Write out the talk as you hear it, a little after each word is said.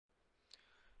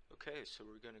Okay, so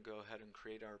we're going to go ahead and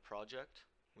create our project.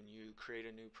 When you create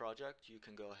a new project, you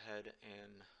can go ahead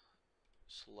and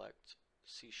select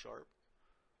C#.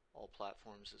 All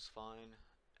platforms is fine,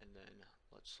 and then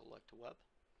let's select web.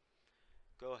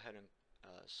 Go ahead and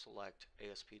select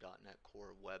ASP.NET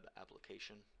Core Web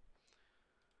Application.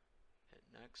 Hit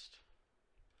next.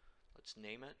 Let's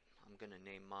name it. I'm going to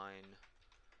name mine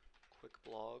Quick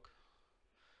Blog.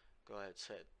 Go ahead and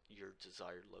set your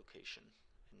desired location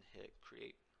and hit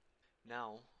create.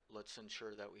 Now let's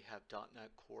ensure that we have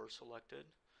 .NET Core selected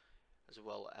as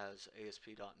well as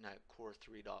ASP.NET Core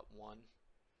 3.1.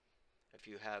 If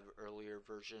you have earlier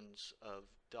versions of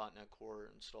 .NET Core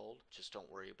installed, just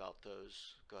don't worry about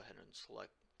those. Go ahead and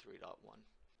select 3.1.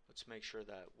 Let's make sure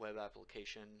that Web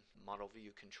Application Model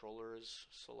View Controller is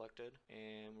selected,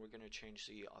 and we're going to change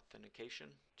the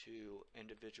authentication to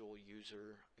individual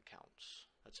user accounts.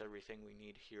 That's everything we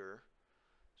need here,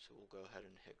 so we'll go ahead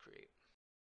and hit create.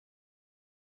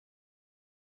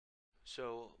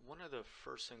 So one of the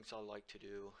first things I like to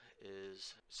do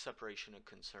is separation of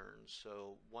concerns.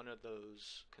 So one of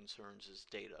those concerns is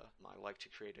data. I like to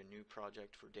create a new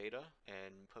project for data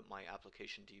and put my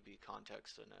application DB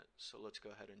context in it. So let's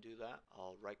go ahead and do that.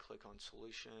 I'll right click on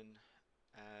solution,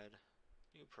 add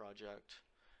new project.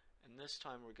 And this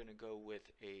time we're going to go with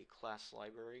a class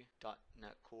library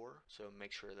 .NET Core. So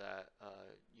make sure that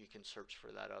you can search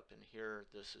for that up in here.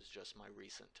 This is just my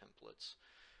recent templates.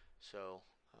 So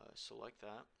select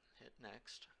that, hit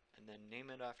next, and then name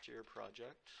it after your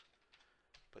project,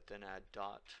 but then add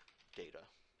 .data.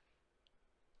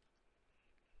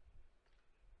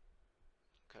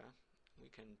 Okay, we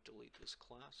can delete this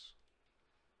class.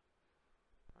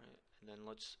 All right, and then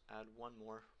let's add one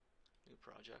more new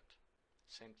project.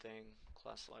 Same thing,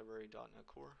 class library .NET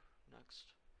Core.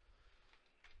 Next,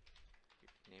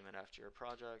 name it after your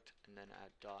project, and then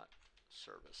add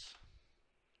 .service.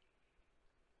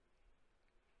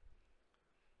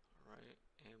 Alright,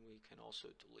 and we can also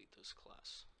delete this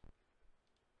class.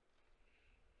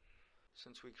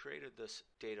 Since we created this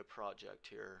data project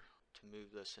here, to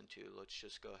move this into, let's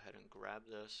just go ahead and grab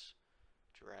this,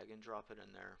 drag and drop it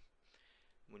in there.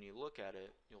 When you look at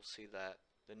it, you'll see that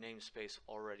the namespace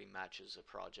already matches the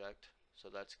project, so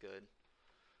that's good.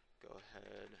 Go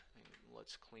ahead and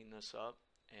let's clean this up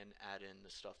and add in the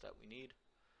stuff that we need.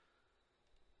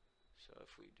 So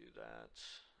if we do that,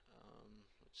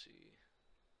 let's see.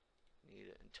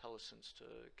 Need IntelliSense to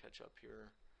catch up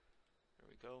here. There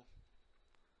we go.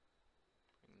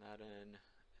 Bring that in,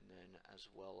 and then as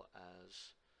well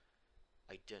as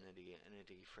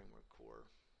Entity Framework Core.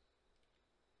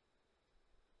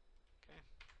 Okay,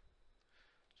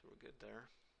 so we're good there.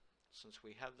 Since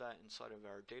we have that inside of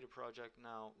our data project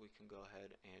now, we can go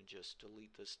ahead and just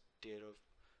delete this data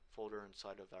folder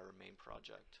inside of our main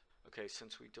project. Okay,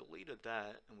 since we deleted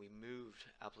that and we moved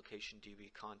application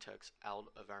DB context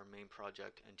out of our main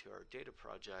project into our data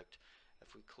project,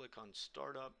 if we click on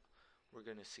startup, we're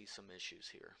going to see some issues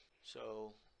here.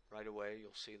 So right away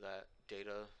you'll see that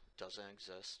data doesn't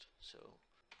exist, so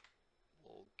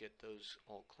we'll get those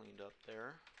all cleaned up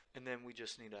there. And then we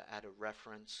just need to add a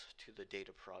reference to the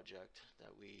data project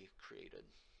that we created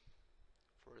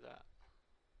for that.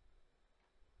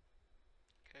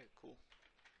 Okay, cool.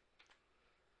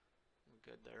 We're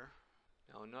good there.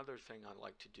 Now another thing I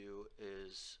like to do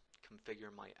is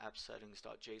configure my app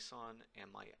settings.json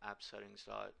and my app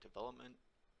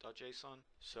settings.development.json.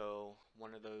 So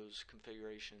one of those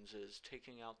configurations is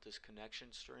taking out this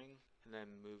connection string and then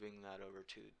moving that over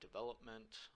to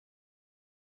development.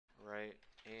 Right,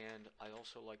 and I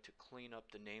also like to clean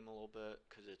up the name a little bit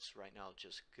because it's right now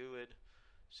just GUID.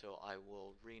 So I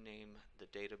will rename the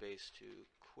database to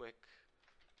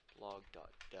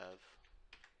quickblog.dev.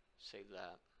 Save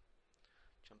that.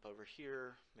 Jump over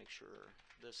here, make sure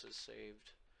this is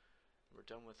saved. We're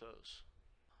done with those.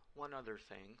 One other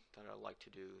thing that I like to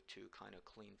do to kind of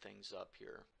clean things up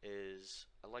here is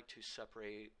I like to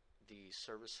separate the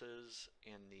services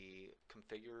and the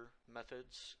configure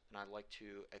methods, and I like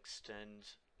to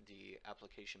extend the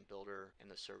application builder and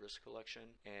the service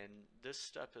collection, and this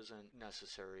step isn't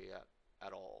necessary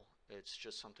at all. It's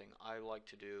just something I like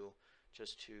to do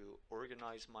just to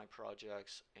organize my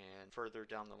projects, and further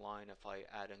down the line if I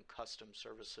add in custom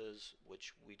services,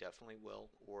 which we definitely will,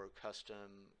 or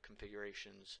custom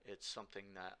configurations, it's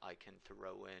something that I can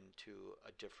throw into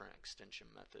a different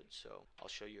extension method. So I'll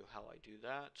show you how I do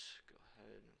that. Go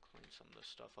ahead and clean some of this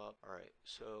stuff up. Alright,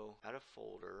 so add a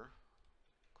folder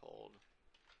called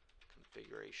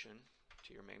configuration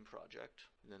to your main project.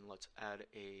 And then let's add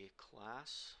a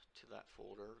class to that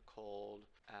folder called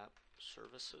app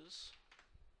services.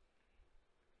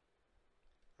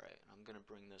 Alright, I'm going to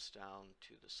bring this down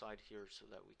to the side here so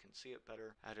that we can see it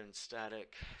better. Add in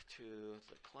static to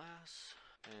the class.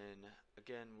 And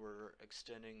again, we're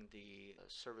extending the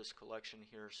service collection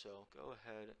here, so go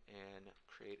ahead and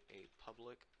create a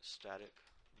public static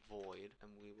void, and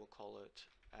we will call it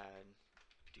add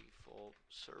default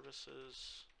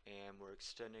services, and we're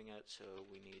extending it, so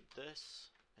we need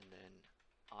this, and then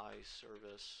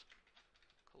iService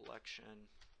collection.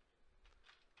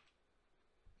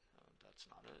 That's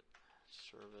not it.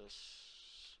 Service,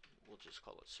 we'll just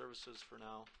call it services for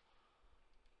now.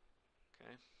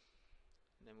 Okay.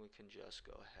 And then we can just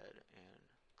go ahead and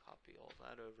copy all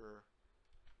that over,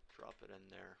 drop it in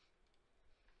there.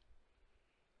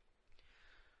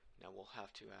 Now we'll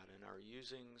have to add in our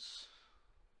usings.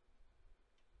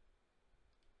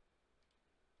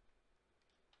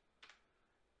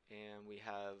 And we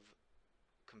have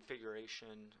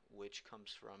configuration, which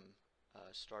comes from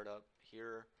startup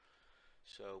here.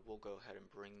 So we'll go ahead and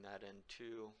bring that in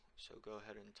too. So go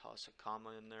ahead and toss a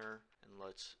comma in there, and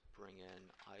let's bring in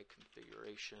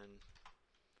iConfiguration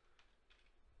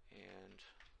and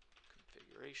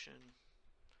configuration,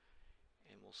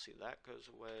 and we'll see that goes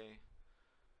away.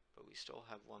 But we still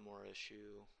have one more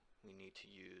issue. We need to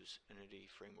use Entity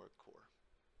Framework Core.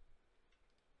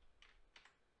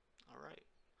 Alright,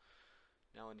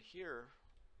 now in here,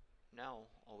 now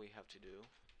all we have to do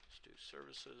is do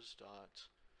services dot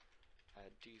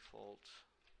add default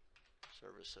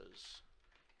services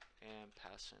and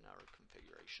pass in our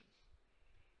configuration.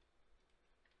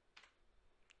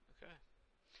 Okay.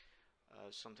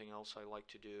 Something else I like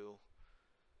to do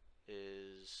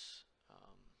is,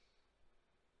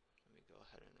 let me go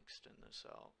ahead and extend this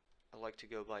out. I like to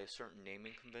go by a certain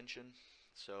naming convention,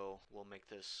 so we'll make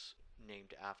this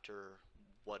named after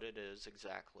what it is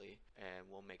exactly, and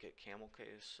we'll make it camel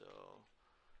case, so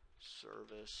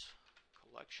service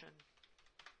collection.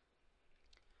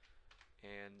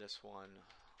 And this one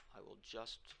I will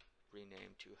just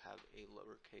rename to have a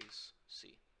lowercase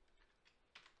c.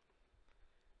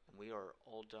 And we are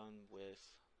all done with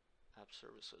app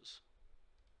services.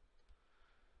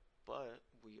 But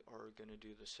we are going to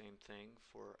do the same thing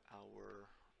for our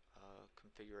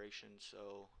configuration,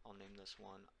 so I'll name this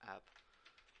one app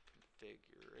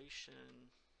configuration.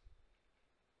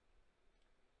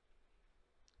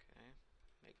 Okay,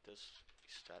 make this a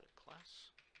static class.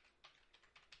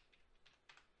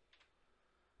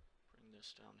 Bring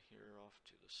this down here off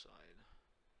to the side.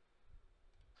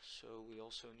 So we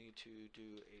also need to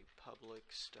do a public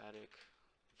static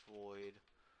void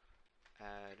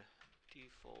add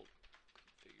default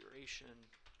configuration,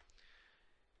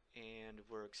 and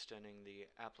we're extending the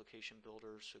application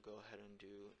builder, so go ahead and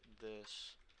do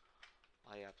this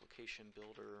iApplication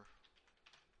builder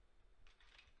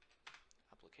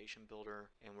application builder,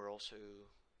 and we're also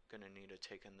going to need to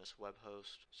take in this web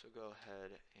host, so go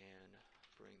ahead and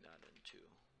bring that into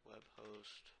web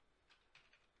host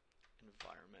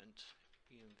environment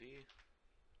env.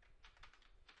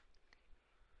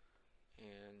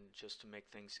 And just to make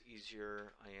things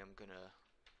easier, I am going to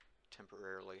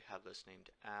temporarily have this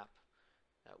named app.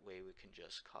 That way we can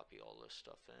just copy all this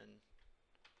stuff in.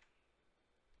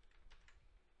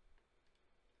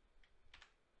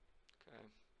 Okay.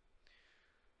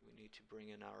 We need to bring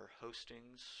in our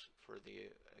hostings for the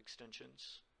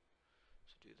extensions.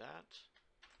 So do that.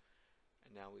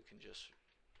 And now we can just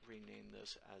rename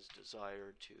this as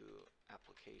desired to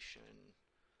application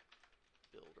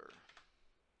builder.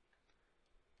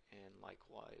 And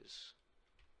likewise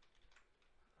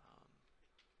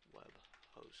web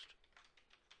host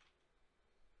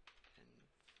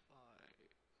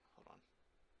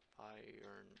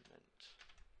environment.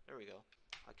 There we go.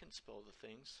 I can spell the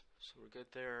things. So we're good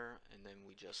there, and then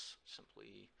we just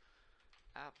simply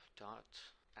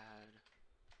app.add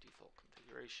default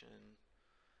configuration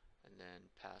and then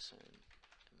pass in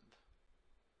env.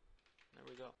 There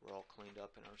we go. We're all cleaned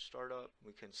up in our startup.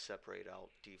 We can separate out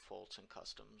defaults and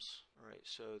customs. Alright,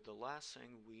 so the last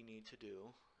thing we need to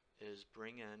do is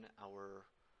bring in our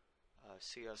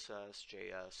CSS,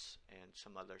 JS, and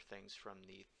some other things from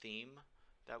the theme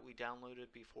that we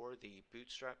downloaded before, the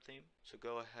Bootstrap theme. So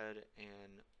go ahead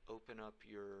and open up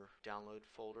your download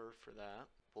folder for that.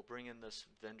 We'll bring in this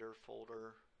vendor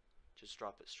folder, just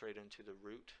drop it straight into the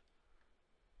root.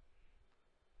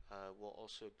 We'll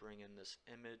also bring in this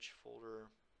image folder,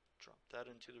 drop that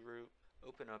into the root,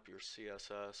 open up your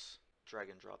CSS, drag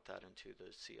and drop that into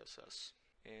the CSS.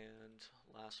 And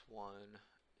last one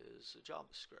is a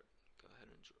JavaScript. Go ahead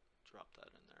and drop that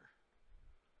in there.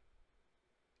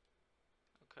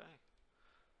 Okay,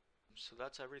 so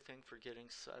that's everything for getting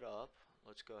set up.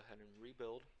 Let's go ahead and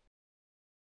rebuild.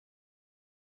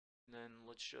 And then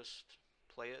let's just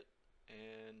play it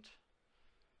and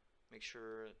make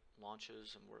sure it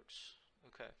launches and works.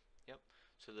 Okay, yep.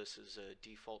 So this is a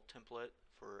default template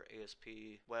for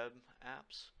ASP web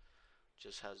apps.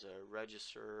 Just has a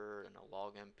register and a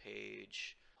login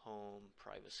page, home,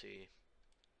 privacy,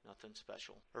 nothing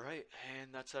special. Alright,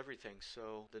 and that's everything.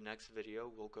 So the next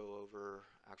video we'll go over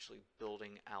actually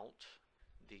building out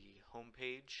the home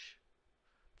page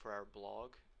for our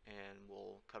blog, and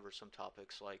we'll cover some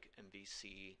topics like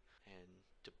MVC and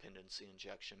dependency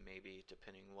injection, maybe,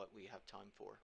 depending what we have time for.